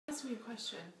me a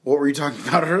question. What were you talking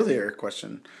about earlier?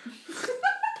 Question.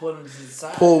 Pull him to the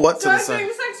side. Pull what to So I the was doing side?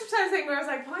 this exercise thing where I was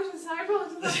like, pull it to the side, pull it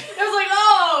to the side. I was like,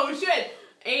 oh, shit.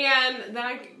 And then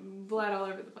I bled all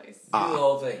over the place. Do the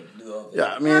whole thing. Do the whole thing.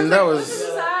 Yeah, I mean, that was... Pull it to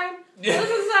the side, pull it to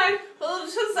the side, pull it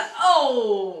to the side.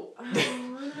 Oh.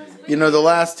 You know, the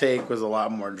last take was a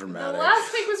lot more The dramatic.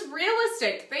 last take was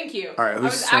realistic. Thank you. All right, I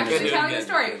who's was turn is actually it? telling the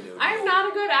story. I'm not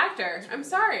a good actor. I'm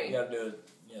sorry. You gotta do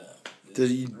it,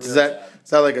 Is that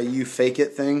like a you fake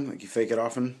it thing? Like you fake it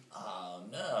often?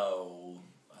 No.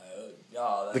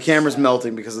 The camera's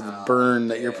melting because of the burn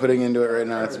that you're putting into it right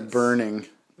now. It's burning.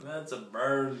 That's a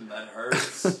burn that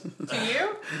hurts. To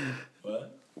you?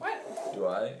 What? What? Do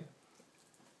I?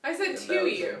 I said to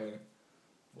you.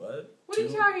 What? What are you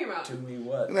talking about? To me Look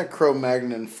what? at that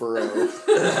Cro-Magnon furrow.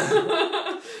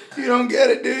 You don't get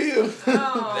it, do you?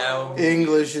 Oh. No.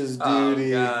 English is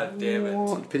duty. Oh, God damn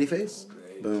it. Pity face?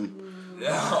 Great. Boom.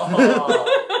 Oh.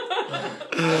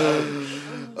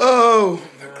 Oh,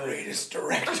 the greatest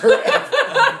director ever.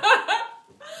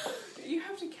 You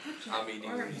have to catch it. I'm eating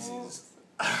or it Reese's.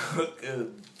 won't.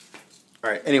 Good.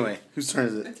 Alright, anyway, whose turn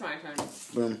is it? It's my turn.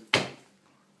 Boom.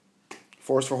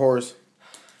 Force for horse.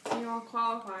 You all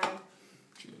qualified.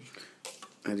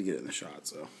 I had to get it in the shot,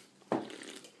 so.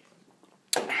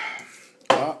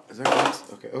 Oh, is that glass?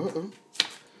 Okay. Oh.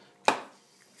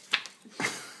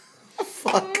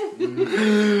 Fuck.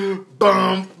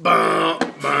 Bum.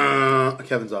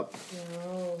 Kevin's up.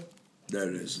 No. There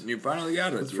it is. You finally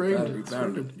got it. It's You framed. found it. You It's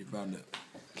found framed. it. You found it.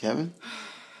 Kevin?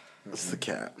 That's the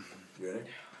cat. You ready?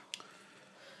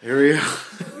 Here we go.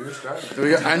 You're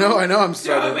starting. I know. I'm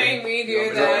starting. Don't make me do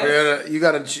Yeah, that. You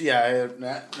gotta. Yeah.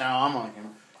 Now I'm on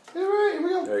camera. Here we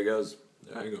go. There he goes.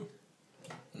 There you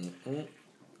go.